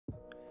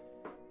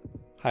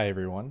Hi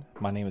everyone,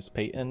 my name is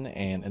Peyton,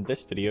 and in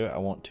this video I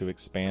want to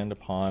expand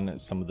upon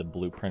some of the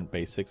blueprint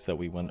basics that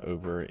we went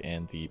over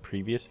in the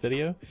previous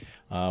video.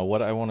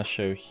 What I want to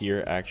show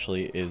here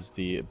actually is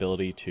the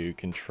ability to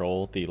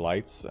control the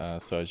lights.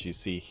 So as you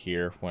see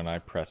here, when I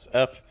press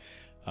F,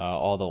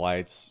 all the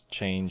lights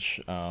change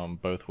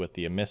both with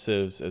the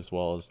emissives as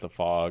well as the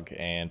fog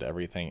and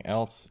everything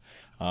else.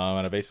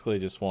 And I basically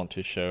just want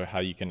to show how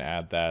you can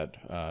add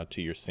that to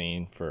your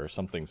scene for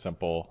something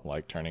simple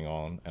like turning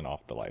on and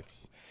off the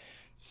lights.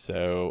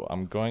 So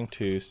I'm going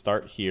to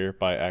start here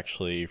by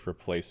actually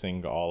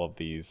replacing all of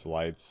these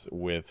lights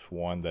with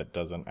one that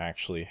doesn't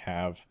actually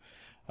have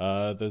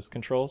those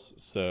controls.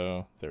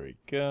 So there we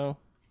go.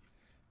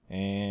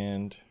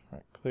 And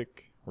right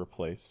click,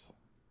 replace.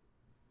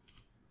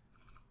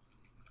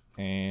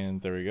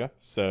 And there we go.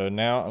 So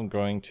now I'm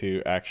going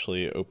to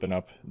actually open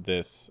up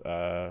this,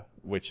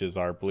 which is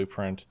our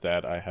blueprint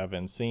that I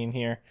haven't seen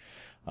here.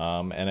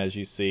 And as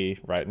you see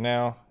right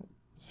now,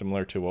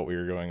 similar to what we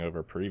were going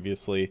over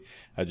previously,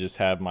 I just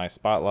have my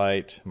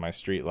spotlight, my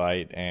street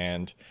light,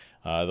 and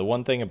the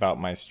one thing about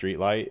my street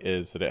light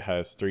is that it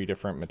has 3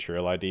 different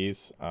material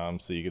IDs.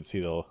 So you can see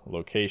the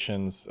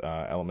locations.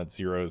 Element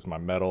 0 is my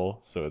metal,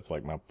 so it's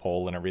like my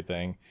pole and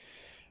everything.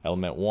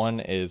 Element 1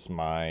 is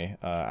my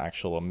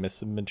actual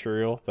emissive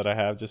material that I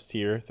have just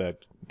here that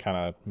kind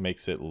of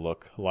makes it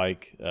look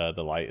like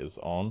the light is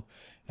on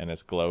and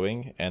it's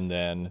glowing. And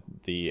then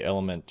the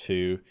element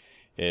 2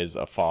 is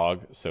a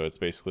fog, so it's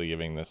basically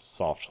giving this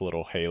soft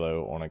little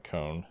halo on a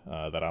cone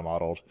that I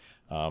modeled.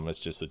 It's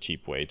just a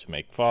cheap way to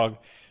make fog.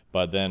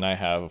 But then I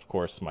have, of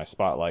course, my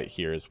spotlight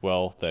here as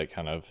well that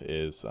kind of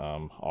is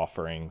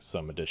offering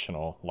some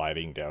additional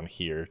lighting down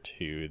here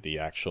to the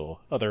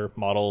actual other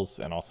models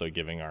and also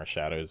giving our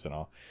shadows and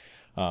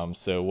all.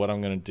 So what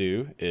I'm going to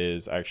do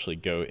is actually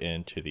go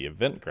into the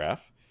event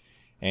graph,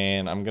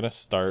 and I'm going to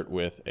start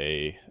with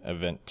a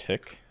event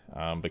tick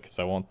because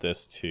I want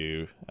this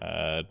to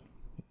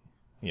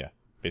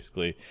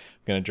basically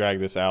I'm going to drag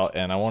this out,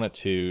 and I want it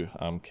to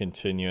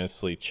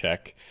continuously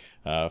check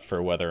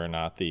for whether or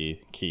not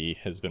the key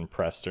has been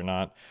pressed or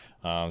not.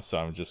 So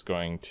I'm just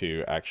going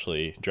to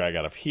actually drag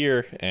out of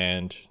here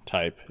and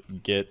type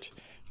get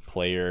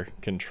player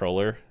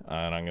controller,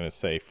 and I'm going to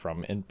say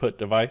from input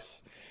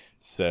device.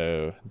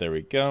 So there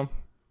we go.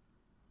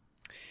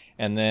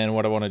 And then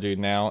what I want to do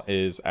now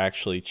is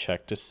actually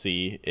check to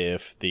see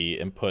if the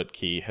input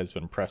key has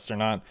been pressed or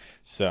not.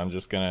 So I'm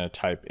just going to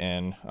type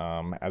in,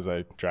 as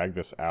I drag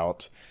this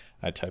out,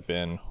 I type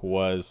in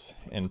was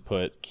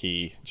input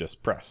key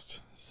just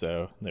pressed.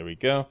 So there we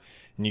go.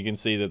 And you can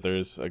see that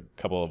there's a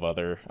couple of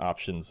other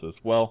options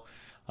as well.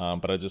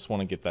 But I just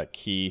want to get that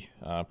key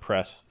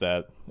pressed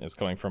that is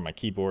coming from my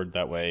keyboard.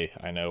 That way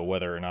I know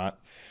whether or not.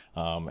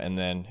 And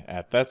then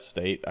at that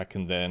state, I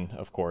can then,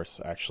 of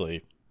course,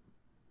 actually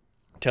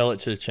tell it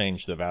to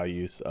change the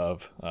values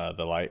of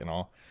the light and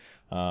all.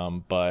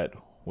 But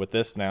with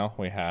this now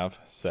we have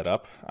set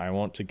up, I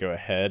want to go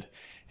ahead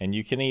and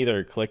you can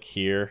either click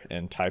here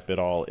and type it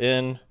all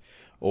in,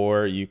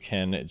 or you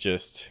can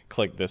just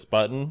click this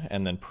button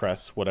and then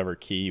press whatever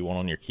key you want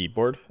on your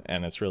keyboard,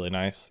 and it's really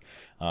nice.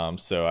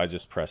 So I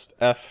just pressed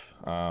F,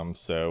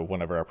 so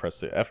whenever I press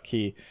the F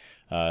key,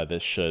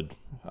 this should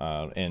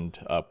end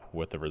up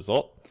with the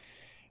result.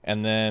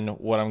 And then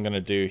what I'm going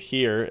to do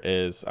here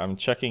is I'm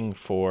checking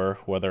for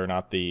whether or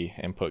not the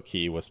input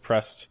key was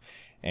pressed,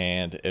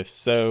 and if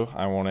so,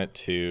 I want it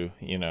to,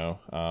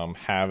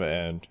 have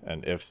an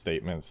if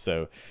statement.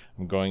 So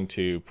I'm going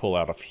to pull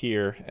out of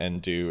here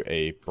and do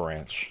a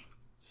branch.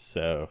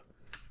 So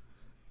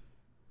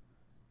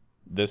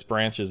this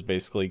branch is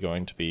basically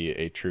going to be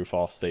a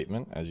true-false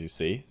statement, as you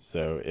see.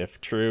 So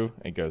if true,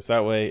 it goes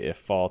that way. If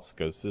false, it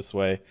goes this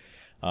way.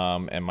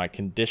 And my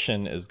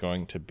condition is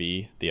going to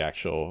be the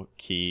actual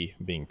key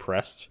being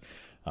pressed.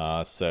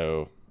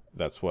 So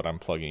that's what I'm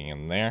plugging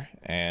in there.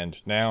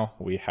 And now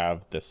we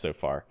have this so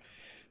far.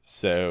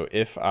 So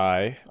if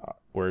I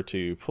were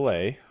to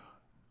play,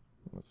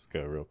 let's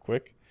go real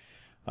quick.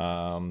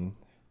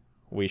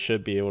 We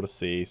should be able to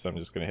see, so I'm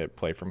just going to hit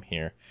play from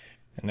here.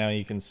 And now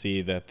you can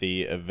see that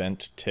the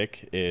event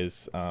tick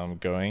is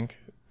going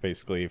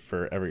basically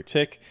for every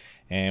tick,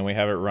 and we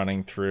have it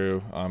running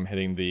through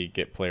hitting the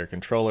get player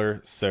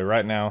controller. So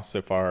right now,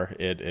 so far,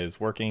 it is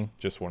working.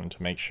 Just wanted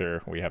to make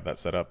sure we have that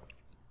set up.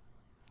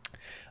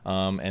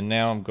 And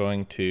now I'm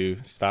going to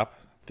stop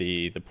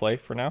the play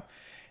for now,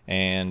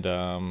 and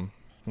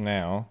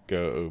now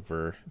go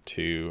over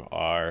to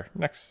our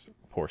next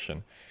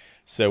portion.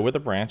 So with a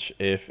branch,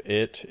 if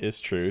it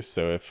is true,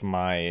 so if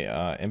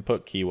my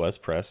input key was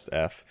pressed,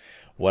 F,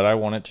 what I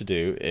want it to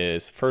do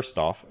is first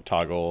off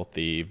toggle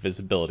the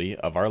visibility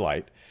of our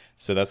light.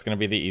 So that's going to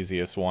be the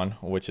easiest one,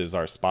 which is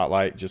our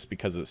spotlight, just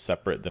because it's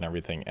separate than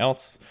everything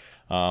else.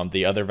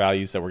 The other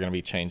values that we're going to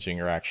be changing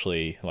are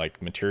actually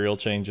like material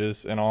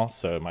changes and all,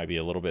 so it might be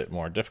a little bit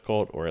more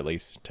difficult, or at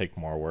least take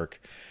more work.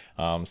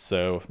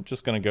 So I'm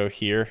just going to go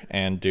here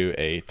and do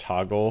a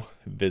toggle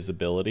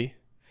visibility.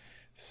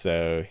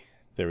 So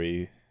there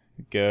we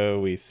go,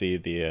 we see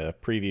the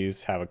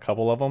previews have a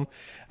couple of them.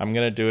 I'm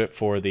going to do it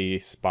for the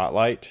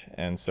spotlight,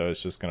 and so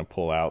it's just going to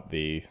pull out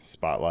the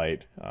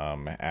spotlight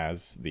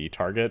as the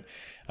target.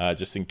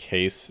 Just in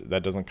case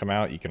that doesn't come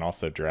out, you can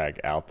also drag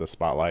out the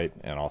spotlight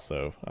and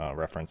also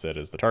reference it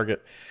as the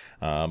target.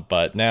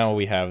 But now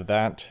we have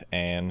that,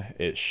 and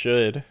it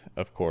should,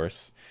 of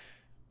course,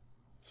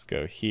 let's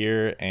go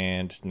here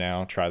and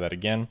now try that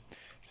again.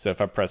 So if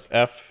I press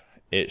F,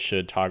 it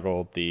should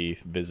toggle the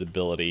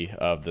visibility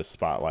of the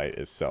spotlight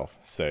itself.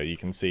 So you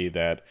can see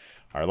that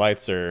our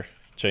lights are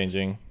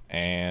changing,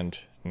 and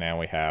now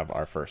we have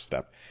our first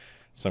step.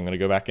 So I'm going to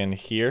go back in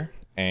here,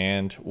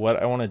 and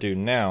what I want to do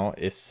now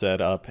is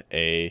set up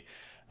a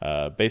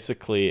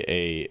basically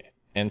a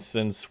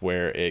instance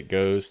where it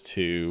goes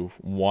to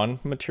one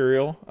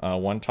material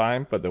one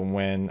time, but then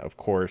when, of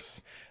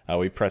course,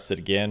 we press it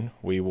again,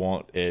 we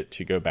want it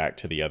to go back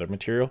to the other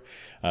material.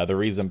 The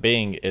reason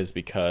being is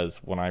because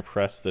when I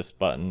press this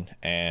button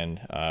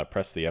and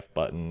press the F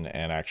button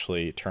and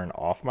actually turn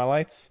off my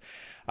lights,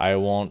 I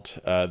want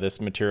this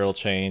material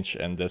change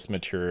and this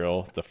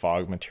material, the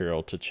fog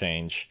material, to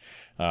change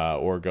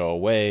or go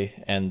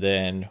away. And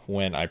then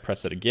when I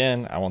press it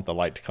again, I want the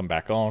light to come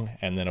back on,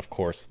 and then of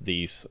course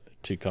these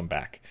to come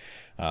back.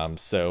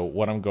 So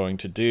what I'm going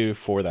to do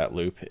for that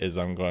loop is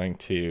I'm going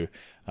to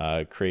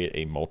create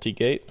a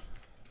multi-gate.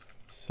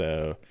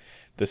 So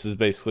this is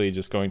basically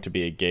just going to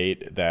be a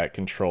gate that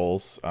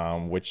controls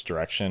which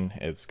direction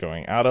it's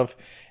going out of.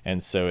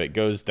 And so it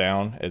goes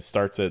down, it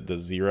starts at the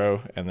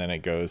 0, and then it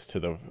goes to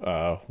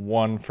the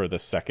 1 for the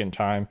second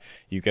time.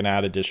 You can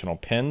add additional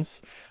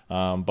pins,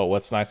 but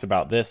what's nice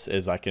about this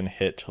is I can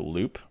hit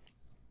loop.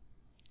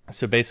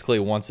 So basically,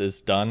 once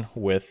it's done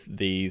with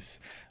these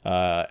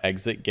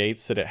exit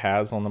gates that it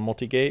has on the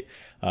multi-gate,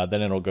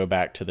 then it'll go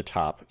back to the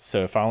top.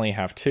 So if I only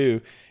have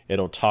 2,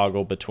 it'll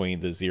toggle between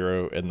the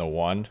 0 and the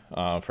 1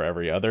 for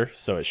every other.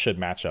 So it should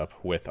match up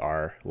with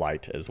our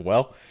light as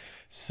well.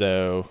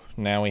 So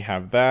now we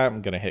have that.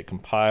 I'm going to hit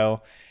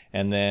compile.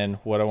 And then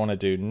what I want to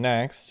do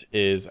next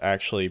is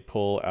actually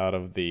pull out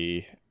of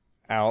the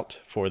out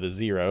for the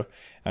 0.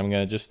 I'm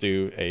going to just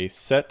do a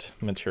set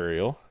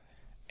material,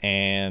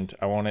 and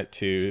I want it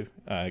to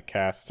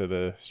cast to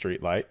the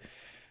street light.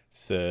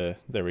 So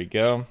there we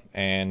go.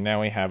 And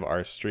now we have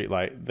our street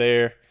light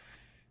there.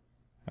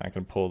 I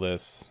can pull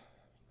this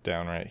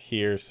down right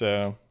here.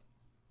 So,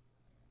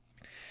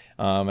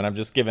 and I'm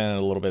just giving it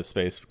a little bit of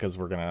space because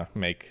we're gonna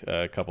make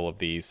a couple of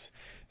these.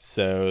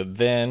 So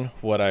then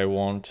what I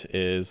want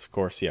is, of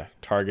course, yeah,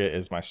 target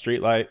is my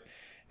street light.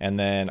 And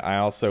then I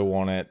also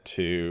want it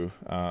to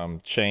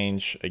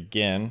change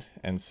again.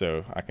 And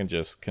so I can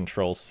just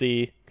Control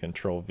C,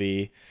 Control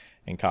V,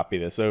 and copy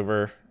this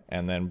over,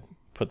 and then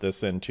put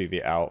this into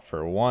the out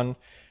for 1,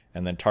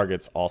 and then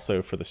targets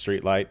also for the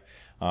street light.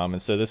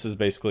 And so this is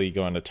basically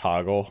going to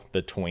toggle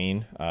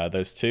between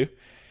those two.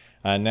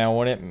 Now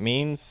what it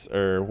means,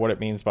 or what it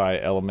means by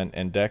element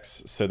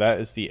index, so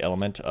that is the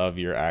element of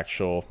your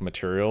actual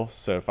material.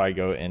 So if I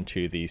go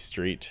into the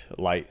street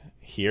light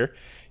here,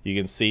 you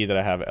can see that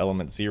I have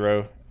element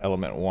 0,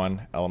 element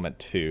 1, element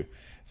 2.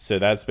 So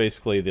that's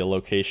basically the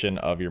location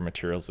of your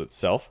materials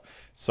itself.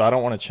 So I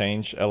don't want to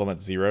change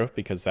element 0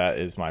 because that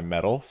is my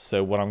metal.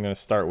 So what I'm going to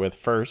start with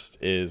first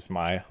is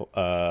my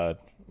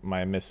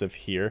my emissive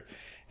here,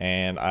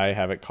 and I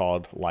have it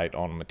called light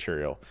on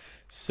material.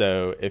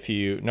 So if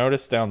you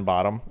notice down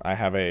bottom, I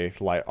have a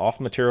light off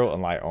material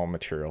and light on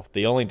material.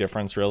 The only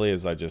difference really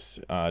is I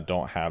just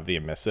don't have the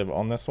emissive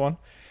on this one.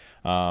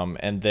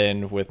 And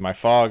then with my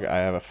fog, I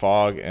have a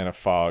fog and a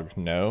fog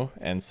no.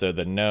 And so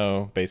the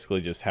no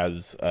basically just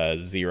has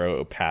 0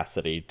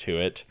 opacity to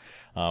it.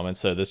 And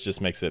so this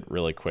just makes it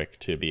really quick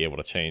to be able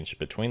to change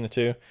between the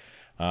two.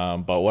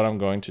 But what I'm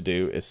going to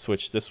do is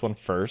switch this one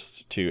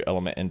first to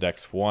element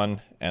index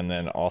 1, and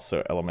then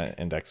also element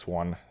index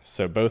 1.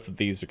 So both of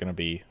these are going to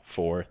be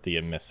for the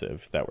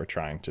emissive that we're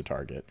trying to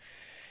target.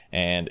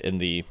 And in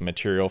the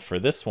material for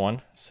this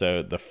one,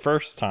 so the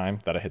first time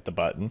that I hit the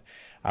button,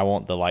 I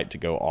want the light to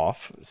go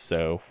off.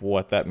 So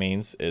what that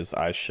means is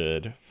I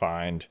should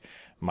find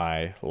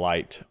my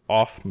light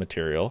off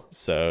material.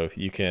 So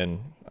you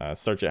can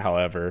search it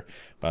however,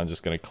 but I'm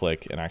just going to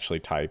click and actually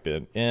type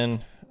it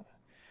in,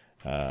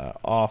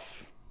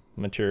 off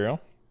material.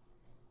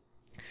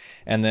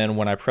 And then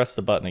when I press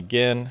the button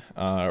again,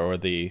 or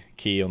the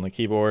key on the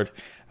keyboard,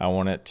 I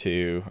want it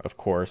to, of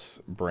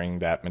course, bring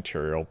that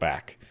material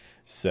back.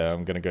 So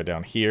I'm going to go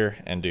down here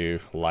and do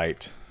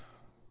light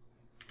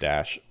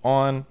dash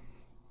on,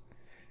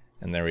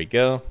 and there we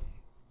go.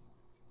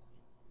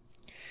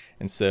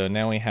 And so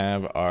now we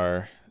have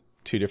our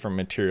two different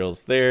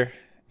materials there,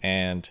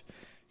 and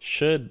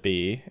should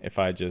be, if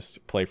I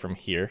just play from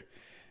here,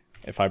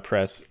 if I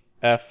press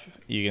F,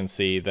 you can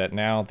see that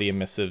now the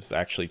emissive's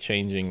actually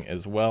changing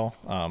as well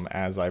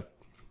as I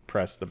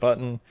press the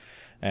button,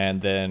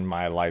 and then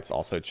my light's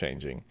also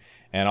changing.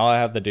 And all I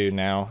have to do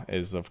now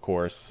is, of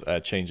course,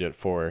 change it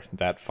for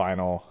that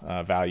final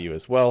value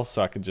as well.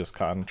 So I can just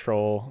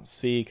Control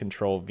C,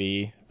 Control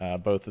V,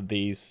 both of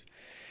these.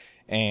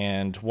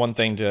 And one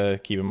thing to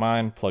keep in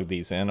mind, plug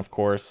these in, of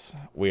course.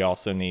 We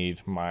also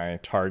need my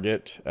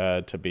target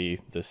to be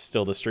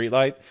still the street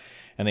light.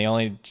 And the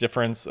only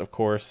difference, of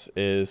course,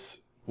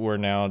 is we're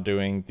now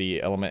doing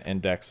the element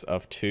index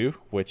of 2,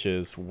 which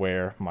is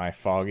where my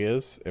fog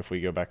is. If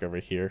we go back over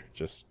here,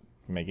 just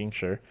making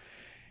sure.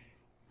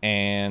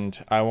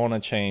 And I want to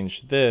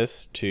change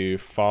this to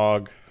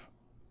fog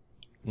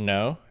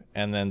no,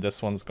 and then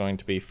this one's going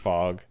to be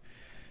fog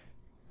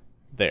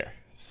there.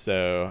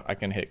 So I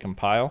can hit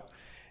compile,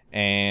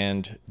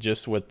 and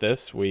just with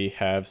this we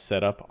have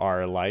set up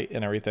our light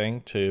and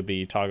everything to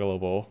be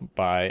toggleable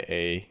by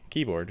a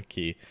keyboard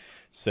key.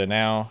 So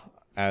now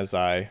as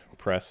I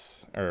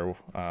press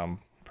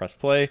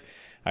play,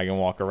 I can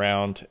walk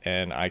around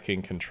and I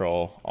can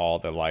control all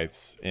the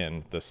lights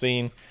in the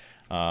scene.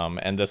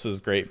 And this is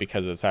great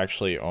because it's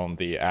actually on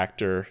the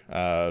actor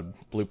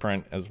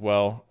blueprint as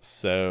well.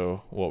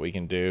 So what we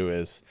can do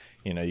is,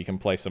 you can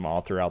place them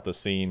all throughout the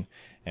scene,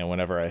 and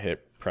whenever I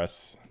hit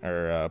press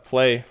or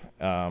play,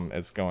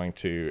 it's going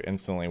to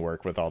instantly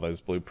work with all those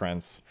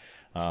blueprints.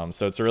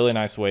 So it's a really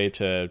nice way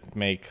to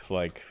make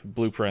like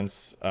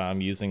blueprints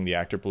using the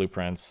actor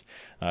blueprints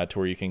to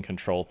where you can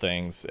control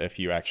things if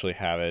you actually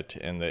have it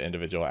in the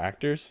individual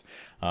actors,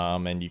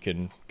 and you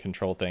can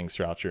control things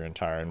throughout your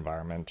entire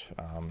environment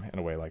in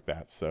a way like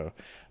that. So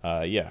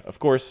yeah, of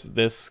course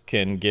this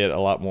can get a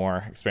lot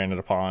more expanded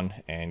upon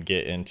and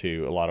get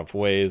into a lot of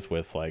ways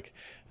with like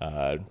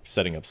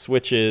setting up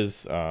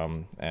switches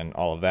and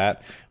all of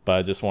that, but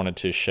I just wanted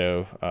to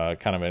show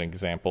kind of an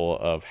example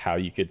of how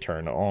you could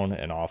turn on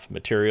and off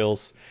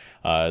materials,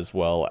 as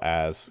well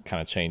as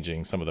kind of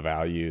changing some of the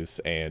values,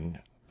 and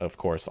of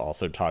course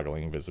also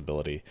toggling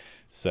visibility.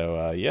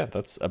 So yeah,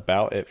 that's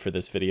about it for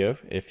this video.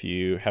 If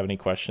you have any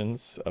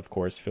questions, of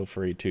course feel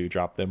free to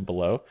drop them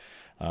below,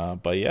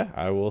 but yeah,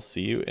 I will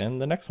see you in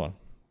the next one.